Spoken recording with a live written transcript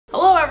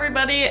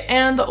everybody,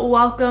 and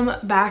welcome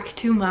back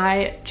to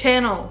my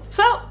channel.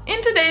 So in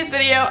today's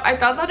video, I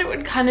thought that it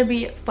would kind of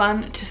be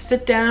fun to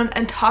sit down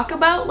and talk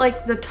about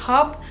like the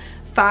top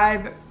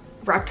 5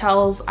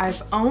 reptiles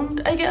I've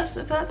owned, I guess,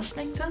 if that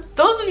makes sense.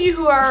 Those of you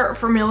who are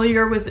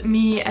familiar with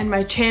me and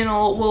my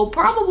channel will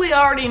probably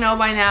already know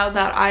by now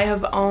that I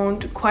have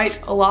owned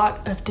quite a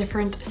lot of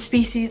different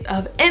species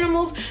of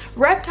animals,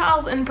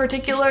 reptiles in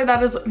particular.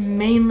 That is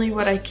mainly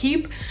what I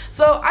keep.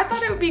 So I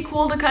thought it would be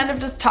cool to kind of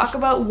just talk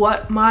about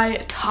what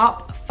my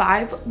top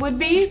 5 would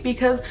be,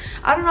 because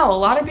I don't know, a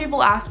lot of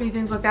people ask me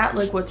things like that,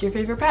 like what's your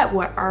favorite pet,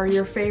 what are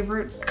your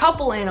favorite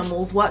couple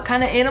animals, what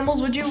kind of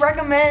animals would you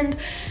recommend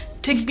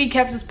to be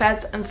kept as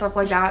pets and stuff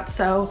like that.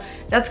 So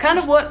that's kind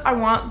of what I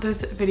want this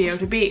video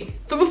to be.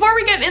 So before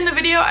we get in the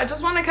video, I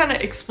just want to kind of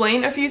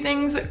explain a few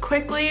things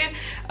quickly.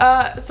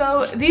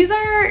 So these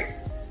are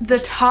the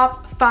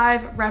top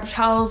 5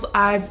 reptiles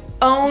I've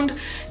owned,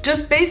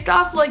 just based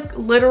off like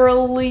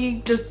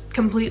literally just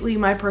completely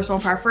my personal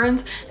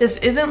preference. This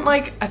isn't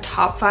like a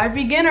top 5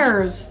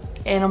 beginners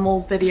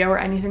animal video or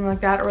anything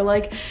like that, or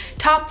like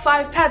top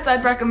 5 pets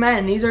I'd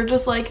recommend. These are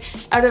just like,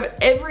 out of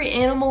every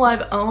animal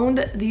I've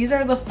owned, these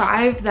are the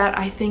 5 that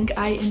I think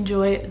I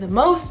enjoy the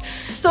most.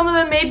 Some of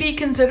them may be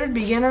considered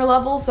beginner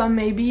level, some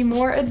may be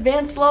more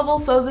advanced level,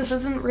 so this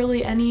isn't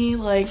really any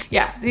like,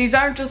 yeah, these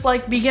aren't just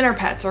like beginner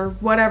pets or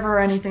whatever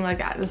or anything like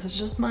that. This is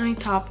just my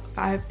top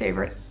 5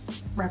 favorite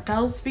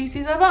reptile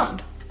species I've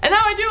owned. And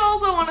now I do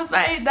also want to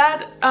say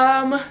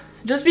that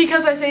just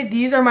because I say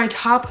these are my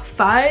top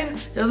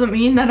 5 doesn't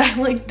mean that I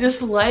like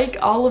dislike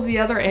all of the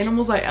other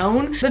animals I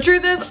own. The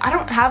truth is, I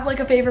don't have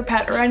like a favorite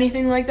pet or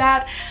anything like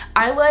that.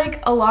 I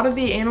like a lot of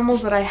the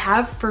animals that I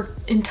have for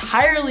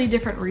entirely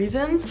different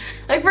reasons.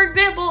 Like for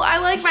example, I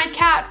like my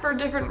cat for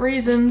different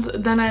reasons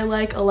than I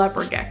like a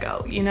leopard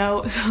gecko, you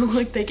know? So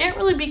like they can't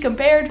really be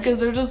compared because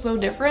they're just so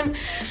different.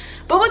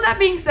 But with that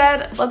being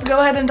said, let's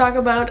go ahead and talk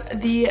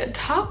about the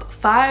top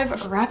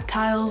 5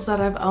 reptiles that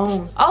I've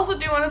owned. I also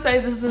do want to say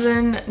this is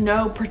in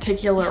no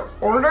particular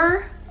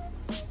order.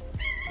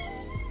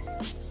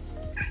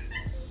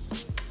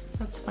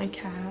 That's my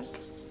cat.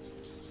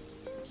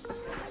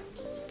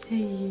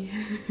 Hey.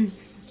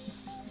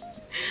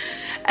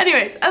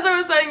 Anyways, as I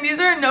was saying, these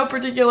are in no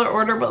particular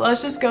order, but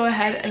let's just go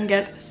ahead and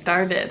get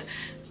started.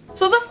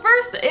 So the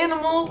first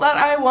animal that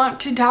I want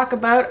to talk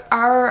about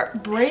are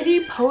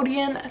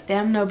Bradypodian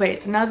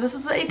thamnobates. Now this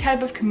is a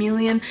type of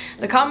chameleon.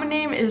 The common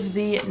name is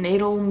the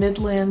Natal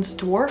Midlands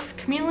dwarf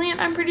chameleon,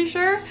 I'm pretty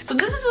sure. So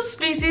this is a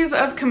species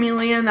of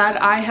chameleon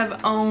that I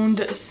have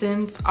owned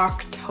since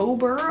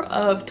October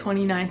of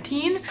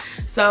 2019.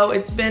 So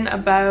it's been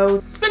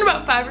about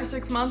 5 or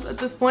 6 months at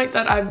this point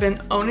that I've been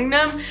owning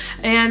them.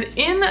 And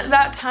in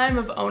that time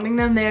of owning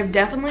them, they have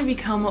definitely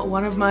become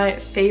one of my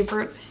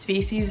favorite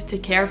species to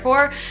care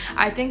for.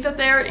 I think that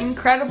they're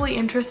incredibly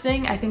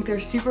interesting. I think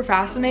they're super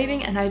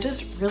fascinating, and I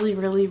just really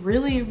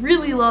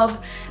love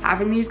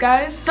having these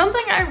guys.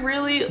 Something I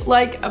really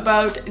like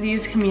about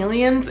these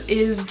chameleons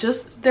is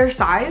just their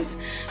size.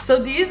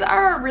 So these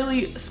are a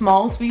really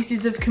small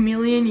species of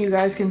chameleon. You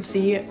guys can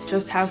see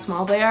just how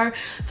small they are.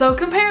 So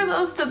compare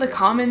those to the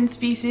common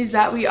species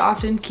that we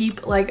often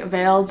keep, like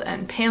veileds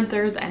and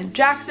panthers and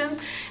jacksons.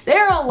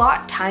 They're a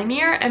lot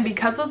tinier, and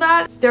because of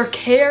that, their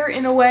care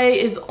in a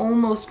way is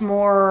almost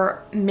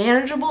more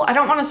manageable. I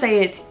don't want to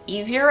say it's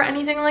easier or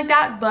anything like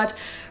that, but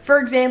for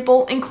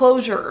example,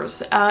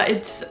 enclosures.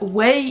 It's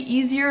way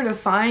easier to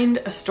find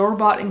a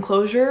store-bought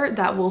enclosure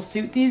that will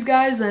suit these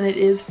guys than it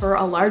is for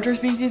a larger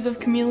species of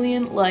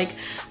chameleon, like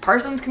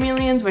Parsons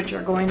chameleons, which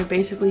are going to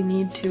basically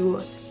need to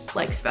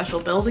like special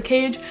build a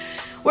cage.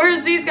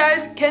 Whereas these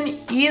guys can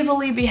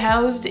easily be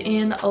housed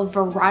in a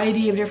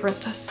variety of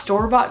different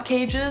store-bought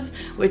cages,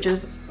 which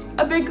is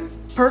a big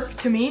perk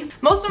to me.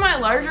 Most of my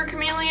larger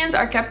chameleons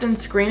are kept in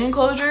screen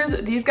enclosures.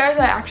 These guys,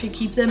 I actually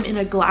keep them in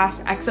a glass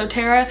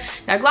exoterra.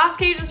 Now glass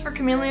cages for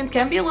chameleons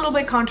can be a little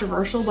bit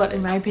controversial, but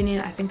in my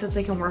opinion, I think that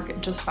they can work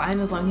just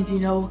fine as long as you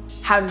know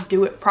how to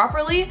do it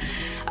properly.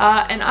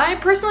 And I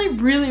personally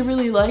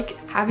really like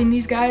having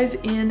these guys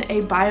in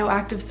a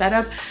bioactive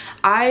setup.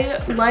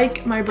 I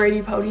like my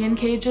Bradypodian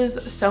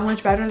cages so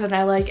much better than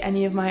I like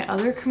any of my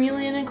other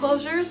chameleon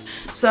enclosures.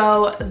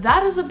 So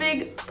that is a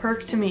big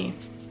perk to me.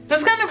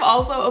 This kind of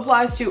also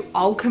applies to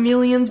all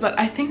chameleons, but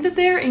I think that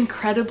they're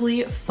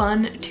incredibly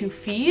fun to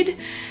feed.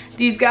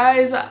 These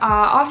guys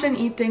often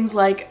eat things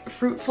like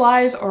fruit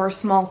flies or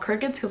small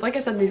crickets, because like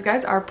I said, these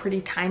guys are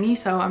pretty tiny,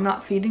 so I'm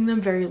not feeding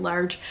them very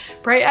large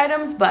prey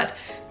items, but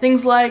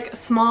things like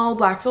small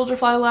black soldier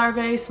fly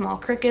larvae, small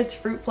crickets,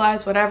 fruit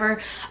flies,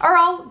 whatever, are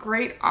all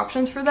great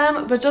options for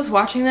them. But just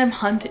watching them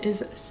hunt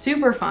is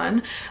super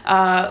fun.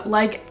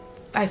 Like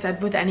I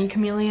said with any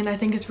chameleon, I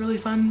think it's really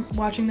fun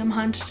watching them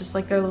hunt, just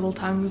like their little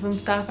tongues and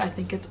stuff. I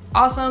think it's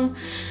awesome.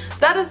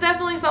 That is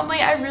definitely something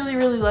I really,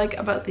 really like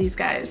about these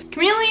guys.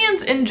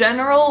 Chameleons in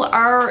general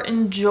are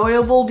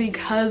enjoyable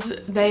because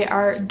they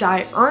are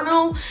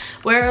diurnal,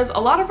 whereas a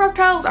lot of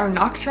reptiles are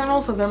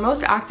nocturnal, so they're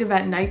most active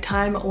at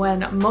nighttime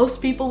when most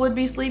people would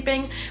be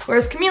sleeping,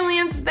 whereas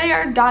chameleons, they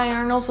are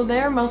diurnal, so they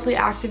are mostly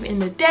active in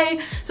the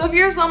day. So if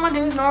you're someone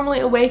who's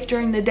normally awake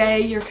during the day,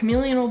 your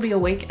chameleon will be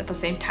awake at the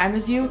same time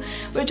as you,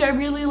 which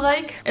I really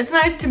like. It's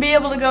nice to be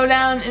able to go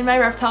down in my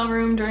reptile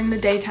room during the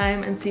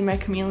daytime and see my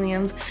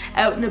chameleons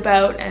out and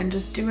about and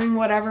just doing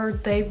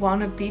whatever they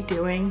want to be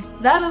doing.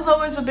 That is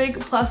always a big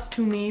plus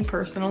to me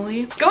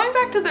personally. Going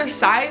back to their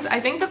size, I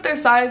think that their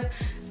size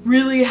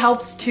really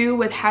helps too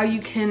with how you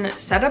can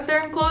set up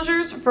their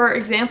enclosures. For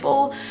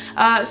example,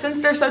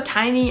 since they're so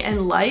tiny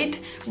and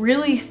light,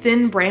 really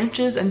thin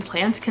branches and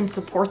plants can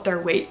support their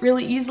weight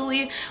really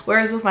easily,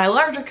 whereas with my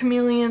larger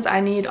chameleons,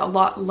 I need a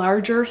lot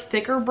larger,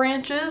 thicker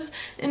branches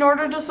in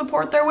order to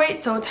support their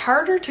weight, so it's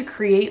harder to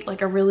create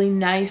like a really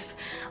nice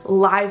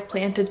live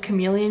planted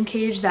chameleon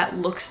cage that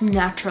looks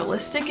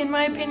naturalistic, in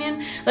my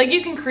opinion. Like,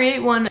 you can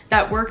create one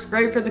that works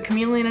great for the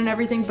chameleon and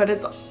everything, but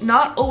it's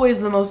not always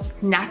the most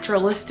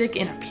naturalistic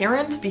in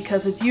appearance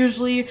because it's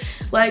usually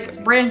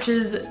like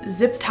branches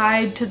zip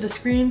tied to the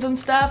screens and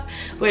stuff,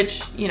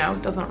 which, you know,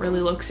 doesn't really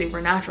look super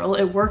natural.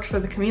 It works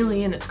for the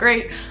chameleon, it's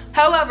great.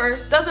 However,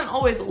 doesn't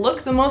always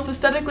look the most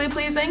aesthetically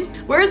pleasing.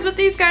 Whereas with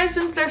these guys,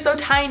 since they're so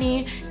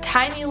tiny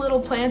little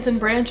plants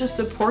and branches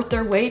support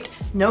their weight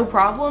no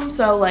problem.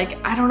 So like,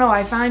 I don't know,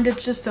 I find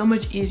it's just so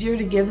much easier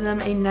to give them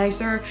a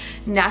nicer,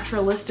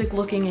 naturalistic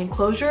looking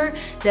enclosure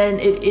than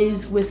it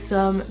is with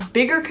some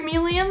bigger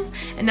chameleons.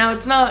 And now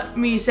it's not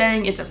me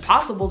saying it's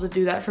impossible to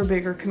do that for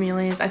bigger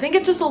chameleons. I think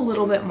it's just a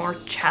little bit more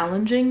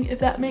challenging, if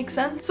that makes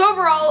sense. So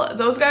overall,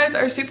 those guys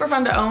are super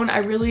fun to own. I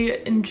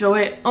really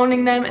enjoy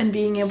owning them and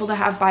being able to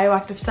have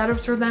bioactive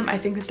setups for them. I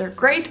think that they're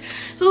great.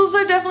 So those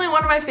are definitely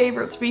one of my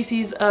favorite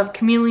species of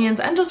chameleons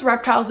and just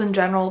reptiles in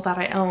general that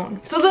I own.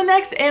 So the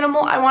next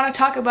animal I want to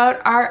talk about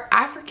are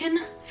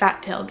African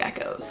fat-tailed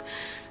geckos.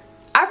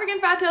 African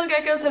fat-tailed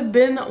geckos have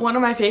been one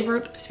of my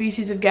favorite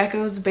species of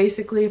geckos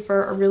basically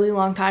for a really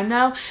long time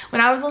now.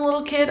 When I was a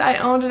little kid, I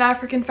owned an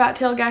African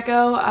fat-tailed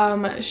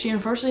gecko. She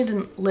unfortunately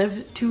didn't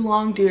live too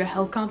long due to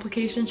health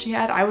complications she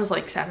had. I was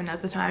like 7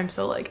 at the time,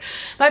 so like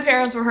my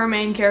parents were her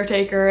main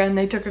caretaker and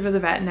they took her to the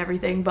vet and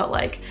everything, but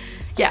like,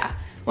 yeah.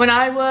 When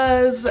I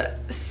was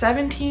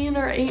 17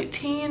 or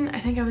 18, I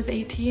think I was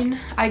 18,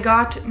 I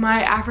got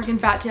my African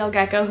fat-tailed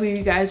gecko, who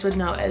you guys would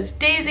know as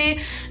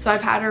Daisy. So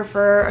I've had her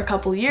for a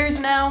couple years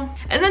now.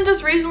 And then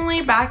just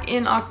recently, back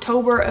in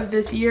October of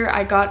this year,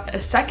 I got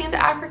a second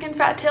African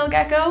fat-tailed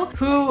gecko,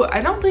 who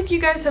I don't think you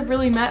guys have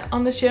really met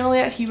on this channel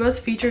yet. He was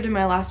featured in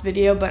my last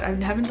video, but I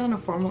haven't done a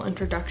formal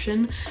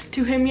introduction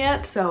to him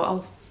yet, so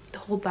I'll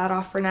hold that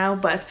off for now.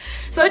 But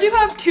so I do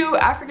have 2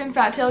 African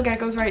fat-tailed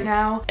geckos right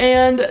now,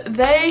 and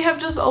they have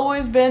just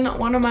always been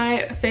one of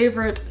my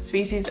favorite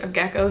species of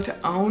gecko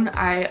to own.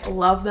 I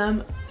love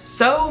them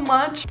so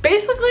much.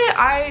 Basically,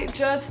 I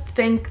just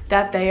think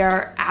that they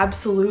are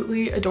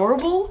absolutely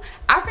adorable.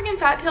 African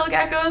fat-tailed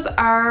geckos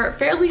are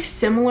fairly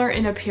similar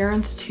in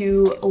appearance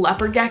to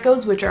leopard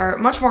geckos, which are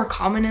much more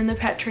common in the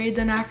pet trade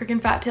than African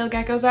fat-tailed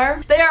geckos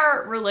are. They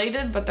are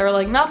related, but they're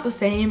like not the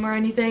same or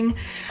anything.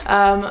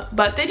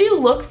 But they do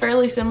look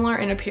fairly similar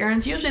in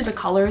appearance. Usually the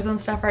colors and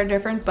stuff are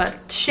different, but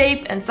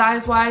shape and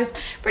size-wise,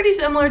 pretty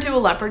similar to a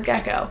leopard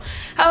gecko.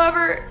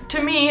 However,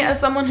 to me, as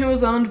someone who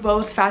has owned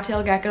both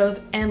fat-tailed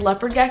geckos and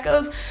leopard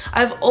geckos,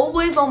 I've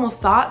always almost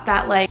thought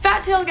that like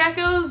fat-tailed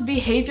geckos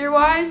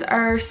behavior-wise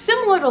are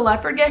similar to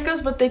leopard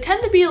geckos, but they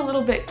tend to be a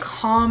little bit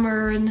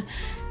calmer and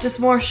just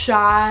more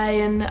shy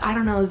and, I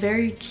don't know,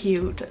 very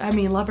cute. I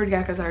mean, leopard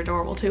geckos are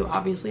adorable too,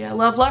 obviously. I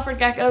love leopard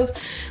geckos,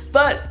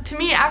 but to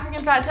me,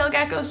 African fat-tailed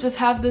geckos just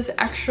have this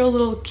extra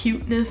little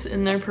cuteness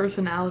in their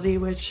personality,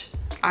 which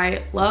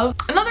I love.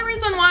 Another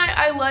reason why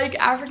I like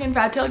African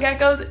fat-tailed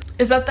geckos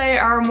is that they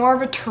are more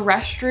of a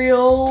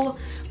terrestrial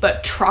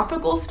but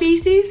tropical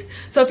species.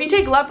 So if you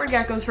take leopard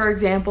geckos, for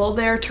example,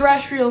 they're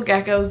terrestrial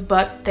geckos,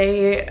 but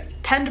they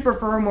tend to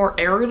prefer a more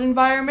arid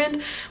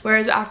environment,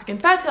 whereas African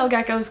fat-tailed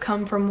geckos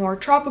come from more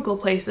tropical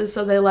places,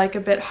 so they like a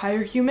bit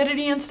higher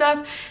humidity and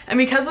stuff, and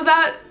because of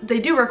that, they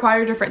do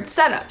require different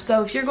setups.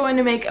 So if you're going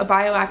to make a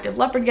bioactive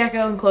leopard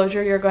gecko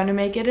enclosure, you're going to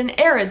make it an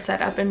arid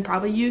setup and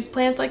probably use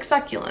plants like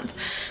succulents,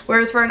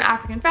 whereas for an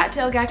African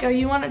fat-tailed gecko,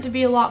 you want it to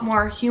be a lot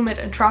more humid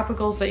and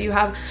tropical, so you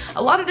have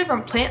a lot of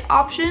different plant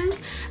options.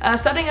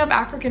 Setting up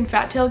African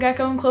fat-tailed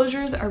gecko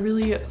enclosures are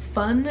really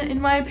fun, in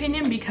my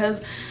opinion,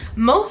 because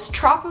most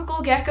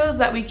tropical geckos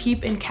that we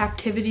keep in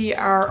captivity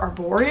are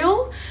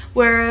arboreal,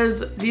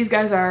 whereas these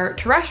guys are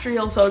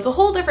terrestrial, so it's a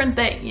whole different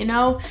thing, you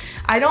know?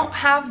 I don't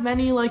have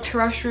many like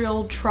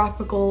terrestrial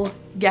tropical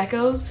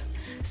geckos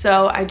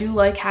so I do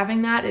like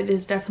having that. It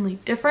is definitely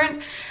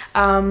different.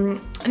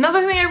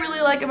 Another thing I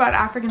really like about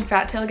African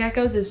fat-tailed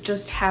geckos is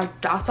just how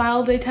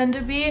docile they tend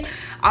to be.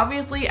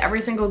 Obviously,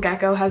 every single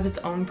gecko has its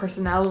own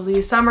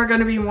personality. Some are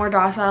going to be more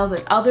docile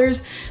than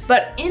others,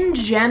 but in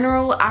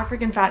general,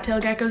 African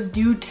fat-tailed geckos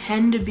do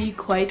tend to be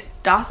quite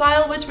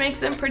docile, which makes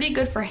them pretty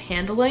good for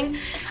handling.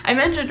 I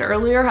mentioned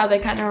earlier how they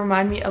kind of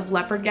remind me of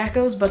leopard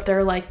geckos, but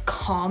they're like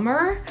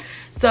calmer.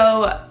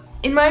 So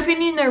in my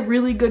opinion, they're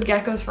really good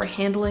geckos for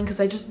handling because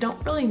they just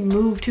don't really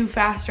move too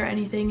fast or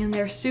anything, and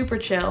they're super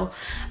chill.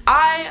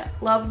 I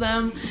love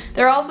them.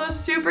 They're also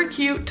super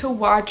cute to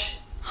watch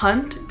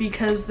hunt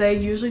because they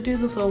usually do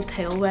this little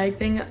tail wag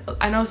thing.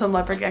 I know some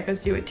leopard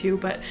geckos do it too,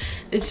 but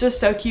it's just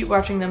so cute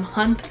watching them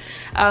hunt.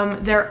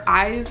 Their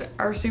eyes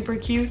are super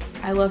cute.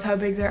 I love how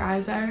big their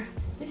eyes are.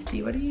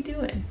 Misty, what are you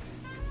doing?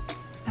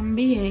 I'm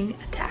being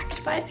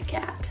attacked by a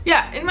cat.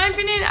 Yeah, in my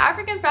opinion,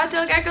 African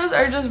fat-tailed geckos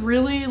are just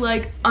really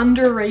like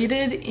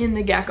underrated in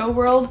the gecko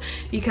world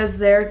because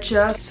they're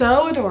just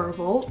so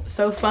adorable,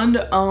 so fun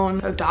to own,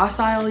 so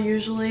docile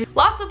usually.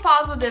 Lots of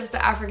positives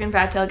to African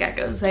fat-tailed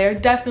geckos. They are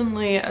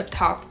definitely a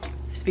top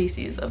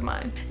species of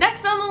mine.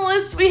 Next on the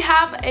list, we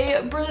have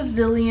a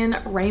Brazilian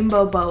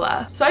rainbow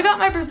boa. So I got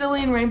my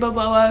Brazilian rainbow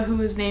boa,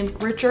 who is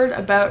named Richard,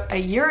 about a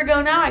year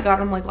ago now. I got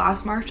him like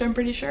last March, I'm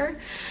pretty sure.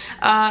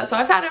 So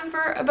I've had him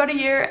for about a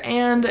year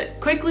and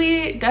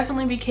quickly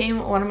definitely became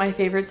one of my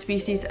favorite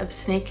species of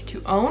snake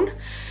to own.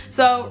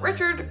 So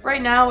Richard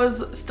right now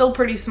is still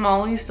pretty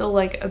small. He's still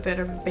like a bit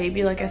of a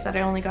baby. Like I said,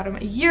 I only got him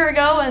a year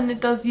ago, and it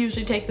does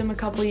usually take them a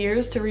couple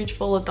years to reach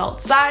full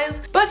adult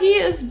size, but he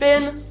has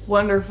been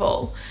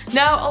wonderful.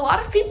 Now, a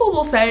lot of people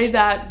will say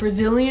that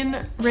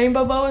Brazilian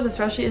rainbow boas,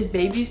 especially as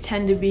babies,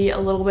 tend to be a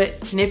little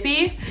bit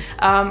nippy.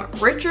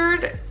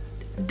 Richard,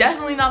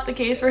 definitely not the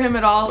case for him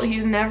at all.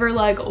 He's never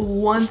like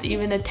once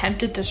even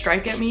attempted to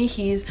strike at me.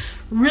 He's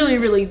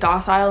really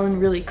docile and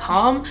really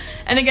calm.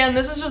 And again,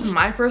 this is just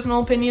my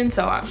personal opinion,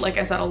 so like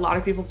I said, a lot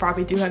of people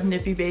probably do have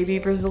nippy baby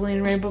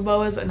Brazilian rainbow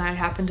boas, and I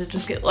happen to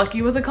just get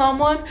lucky with a calm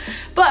one.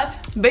 But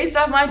based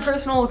off my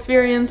personal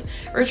experience,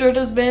 Richard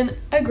has been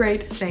a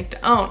great snake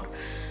to own.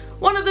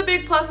 One of the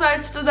big plus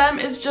sides to them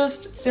is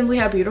just simply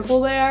how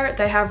beautiful they are.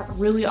 They have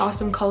really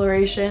awesome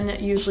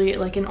coloration, usually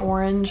like an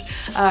orange.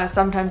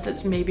 Sometimes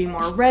it's maybe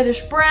more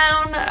reddish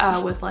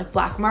brown with like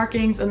black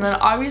markings. And then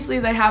obviously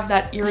they have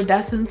that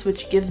iridescence,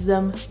 which gives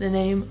them the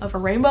name of a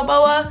rainbow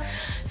boa.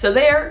 So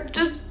they are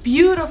just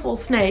beautiful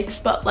snakes,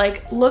 but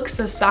like looks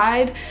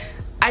aside,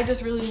 I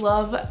just really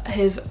love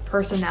his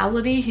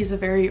personality. He's a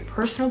very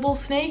personable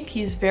snake.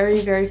 He's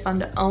very fun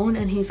to own,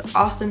 and he's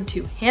awesome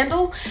to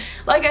handle.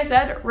 Like I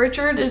said,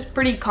 Richard is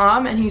pretty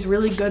calm and he's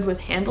really good with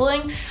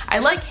handling. I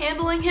like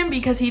handling him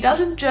because he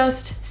doesn't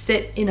just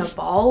sit in a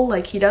ball,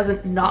 like he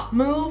doesn't not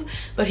move,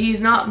 but he's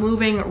not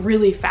moving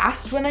really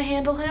fast when I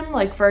handle him.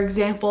 Like for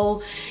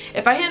example,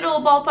 if I handle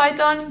a ball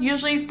python,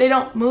 usually they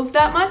don't move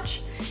that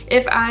much.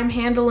 If I'm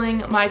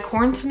handling my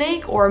corn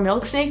snake or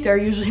milk snake, they're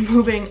usually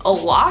moving a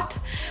lot.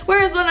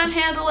 Whereas when I'm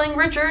handling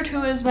Richard,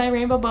 who is my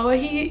rainbow boa,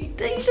 he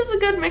does a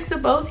good mix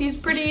of both. He's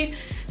pretty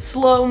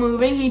slow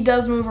moving. He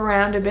does move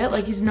around a bit,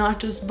 like he's not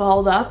just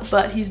balled up,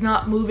 but he's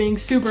not moving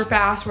super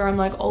fast where I'm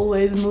like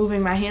always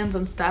moving my hands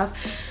and stuff.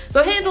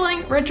 So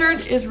handling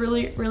Richard is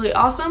really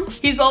awesome.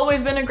 He's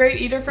always been a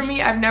great eater for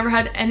me. I've never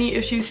had any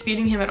issues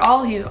feeding him at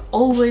all. He's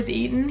always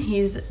eaten.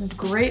 He's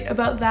great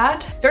about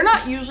that. They're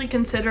not usually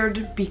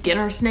considered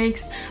beginner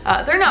snakes.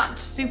 They're not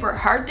super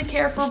hard to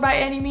care for by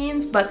any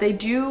means, but they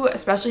do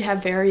especially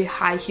have very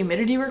high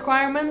humidity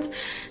requirements.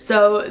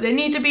 So they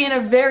need to be in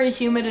a very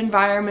humid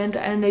environment,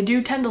 and they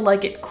do tend to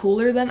like it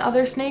cooler than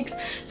other snakes.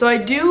 So I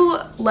do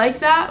like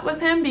that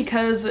with him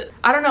because,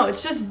 I don't know,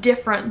 it's just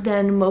different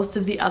than most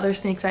of the other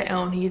snakes I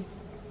own.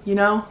 You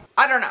know?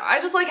 I don't know. I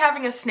just like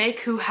having a snake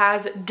who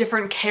has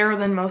different care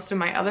than most of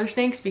my other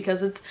snakes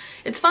because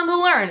it's fun to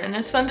learn and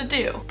it's fun to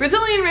do.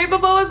 Brazilian rainbow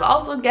boas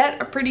also get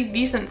a pretty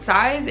decent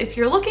size. If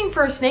you're looking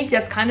for a snake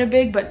that's kind of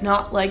big but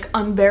not like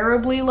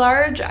unbearably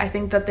large, I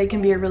think that they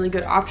can be a really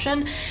good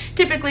option.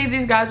 Typically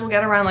these guys will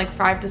get around like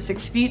 5 to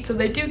 6 feet, so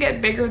they do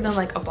get bigger than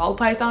like a ball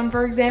python,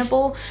 for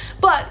example,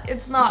 but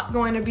it's not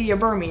going to be a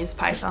Burmese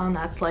python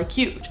that's like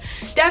huge.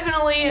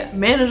 Definitely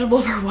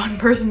manageable for one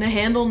person to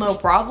handle, no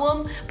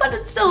problem, but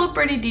it's still a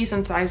pretty decent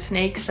sized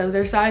snake, so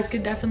their size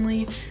could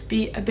definitely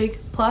be a big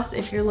plus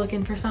if you're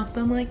looking for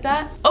something like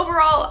that.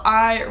 Overall,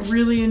 I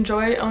really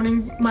enjoy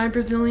owning my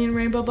Brazilian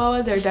rainbow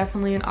boa. They're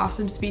definitely an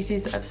awesome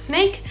species of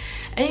snake,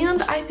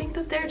 and I think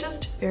that they're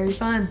just very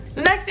fun.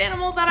 The next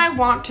animal that I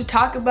want to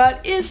talk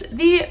about is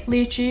the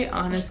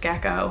Leachianus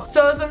gecko.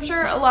 So as I'm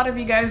sure a lot of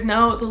you guys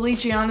know, the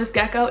Leachianus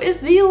gecko is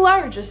the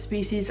largest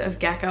species of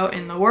gecko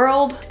in the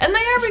world, and they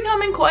are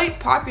becoming quite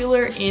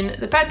popular in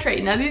the pet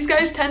trade. Now these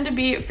guys tend to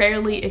be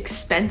fairly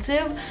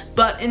expensive,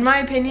 but in my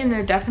opinion,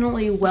 they're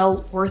definitely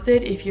well worth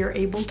it if you're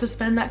able to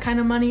spend that kind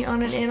of money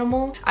on an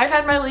animal. I've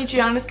had my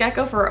Leachianus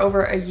gecko for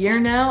over a year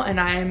now, and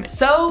I'm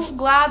so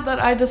glad that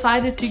I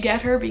decided to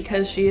get her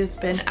because she has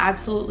been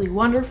absolutely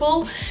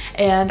wonderful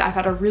and I've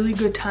had a really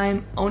good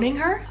time owning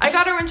her. I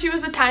got her when she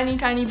was a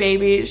tiny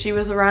baby. She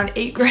was around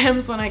 8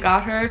 grams when I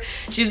got her.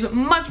 She's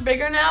much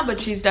bigger now, but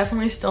she's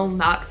definitely still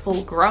not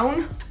full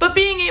grown. But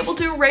being able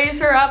to raise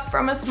her up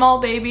from a small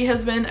baby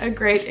has been a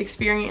great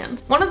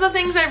experience. One of the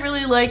things I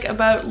really like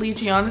about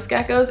Leachianus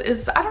geckos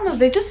is, I don't know,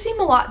 they just seem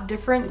a lot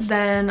different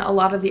than a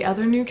lot of the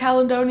other New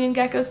Caledonian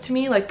geckos to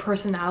me, like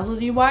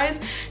personality wise.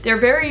 They're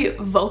very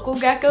vocal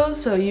geckos,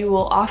 so you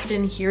will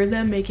often hear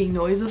them making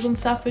noises and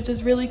stuff, which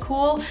is really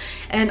cool.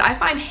 And I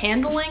find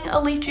handling a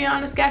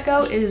Leachianus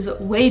gecko is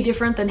way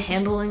different than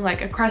handling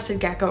like a crested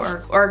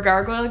gecko or a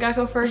gargoyle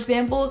gecko, for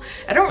example.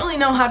 I don't really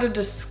know how to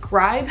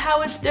describe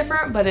how it's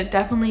different, but it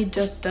definitely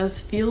just does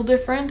feel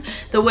different.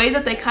 The way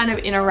that they kind of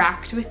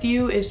interact with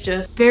you is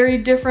just very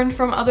different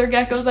from other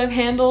geckos I've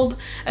handled.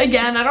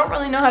 Again, I don't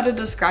really know how to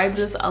describe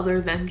this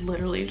other than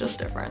literally just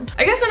different.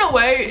 I guess in a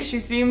way, she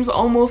seems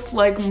almost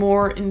like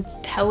more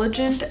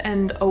intelligent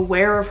and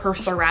aware of her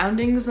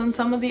surroundings than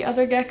some of the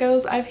other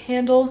geckos I've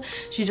handled.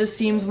 She just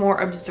seems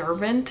more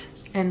observant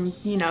and,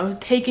 you know,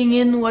 taking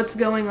in what's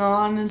going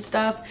on and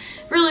stuff.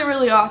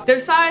 Really awesome. Their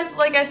size,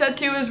 like I said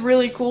too, is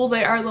really cool.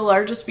 They are the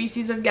largest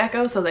species of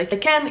gecko, so they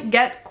can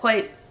get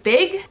quite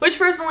big, which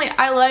personally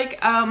I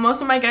like.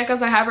 Most of my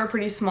geckos I have are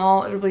pretty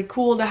small. It'll be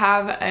cool to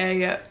have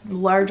a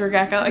larger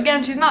gecko.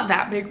 Again, she's not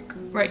that big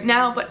right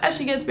now, but as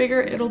she gets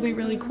bigger, it'll be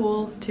really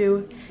cool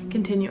to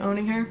continue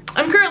owning her.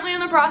 I'm currently in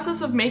the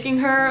process of making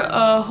her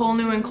a whole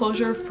new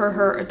enclosure for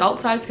her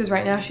adult size, because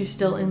right now she's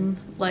still in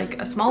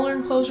like a smaller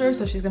enclosure,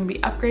 so she's going to be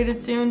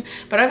upgraded soon.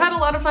 But I've had a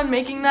lot of fun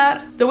making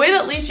that. The way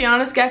that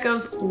Leachianus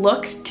geckos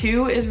look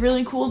too is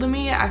really cool to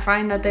me. I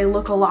find that they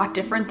look a lot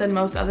different than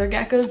most other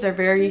geckos. They're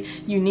very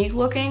unique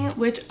looking,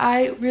 which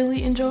I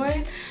really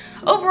enjoy.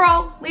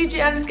 Overall,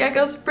 Leachianus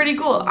geckos, pretty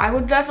cool. I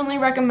would definitely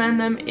recommend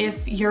them if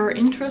you're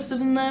interested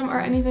in them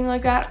or anything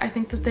like that. I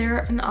think that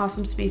they're an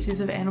awesome species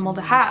of animal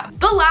to have.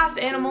 The last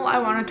animal I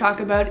want to talk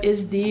about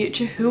is the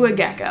Chihuahua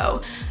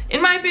gecko. In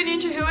my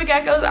opinion, Chihuahua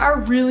geckos are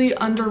really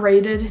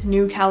underrated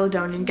New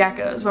Caledonian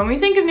geckos. When we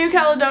think of New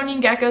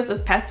Caledonian geckos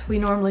as pets, we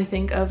normally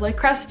think of like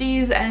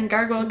cresties and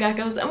gargoyle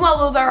geckos, and while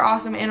those are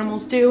awesome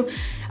animals too,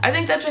 I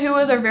think that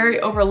Chihuahuas are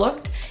very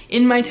overlooked.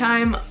 In my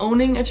time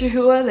owning a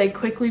Chihuahua, they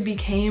quickly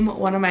became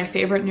one of my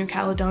favorite New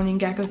Caledonian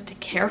geckos to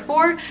care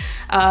for.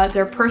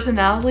 Their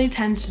personality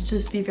tends to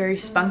just be very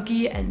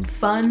spunky and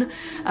fun.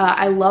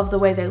 I love the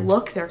way they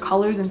look. Their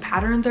colors and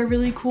patterns are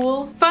really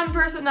cool. Fun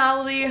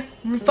personality,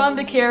 fun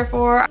to care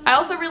for. I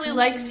also really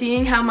like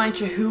seeing how my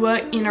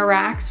Chihuahua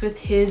interacts with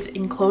his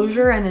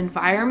enclosure and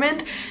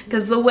environment,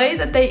 because the way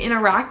that they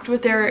interact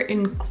with their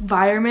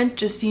environment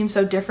just seems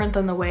so different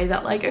than the way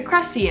that like a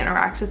Crestie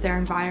interacts with their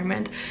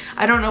environment.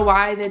 I don't know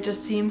why they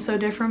just seem so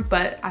different,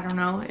 but I don't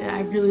know.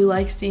 I really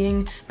like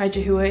seeing my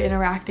Chihuahua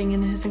interacting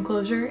in his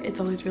enclosure. It's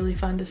always really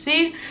fun to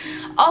see.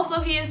 Also,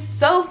 he is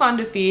so fun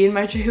to feed.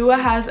 My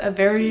Chihuahua has a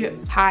very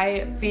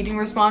high feeding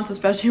response,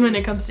 especially when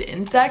it comes to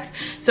insects.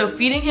 So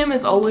feeding him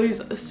is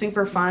always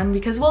super fun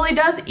because, well, he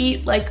does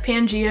eat like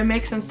Pangea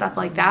mix and stuff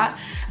like that.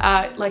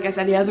 Like I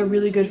said, he has a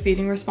really good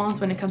feeding response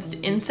when it comes to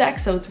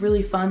insects, so it's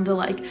really fun to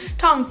like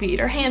tongue feed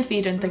or hand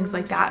feed and things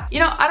like that. You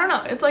know, I don't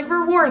know, it's like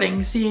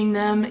rewarding seeing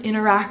them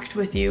interact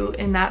with you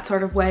in that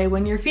sort of way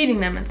when you're feeding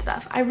them and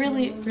stuff. I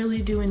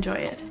really do enjoy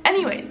it.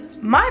 Anyways,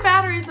 my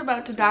battery is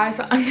about to die,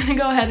 so I'm gonna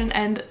go ahead and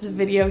end the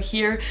video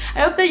here.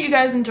 I hope that you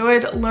guys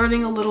enjoyed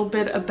learning a little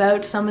bit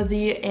about some of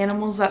the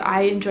animals that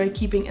I enjoy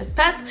keeping as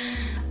pets.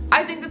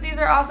 I think that these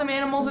are awesome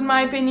animals in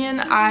my opinion.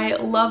 I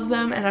love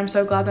them and I'm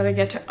so glad that I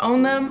get to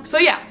own them. So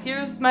yeah,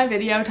 here's my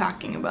video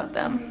talking about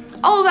them.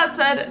 All of that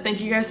said, thank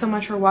you guys so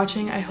much for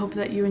watching. I hope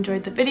that you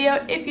enjoyed the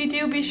video. If you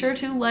do, be sure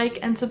to like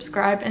and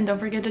subscribe, and don't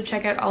forget to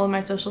check out all of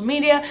my social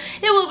media.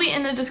 It will be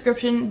in the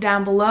description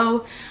down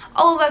below.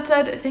 All of that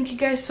said, thank you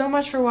guys so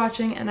much for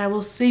watching, and I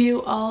will see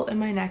you all in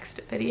my next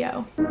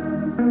video.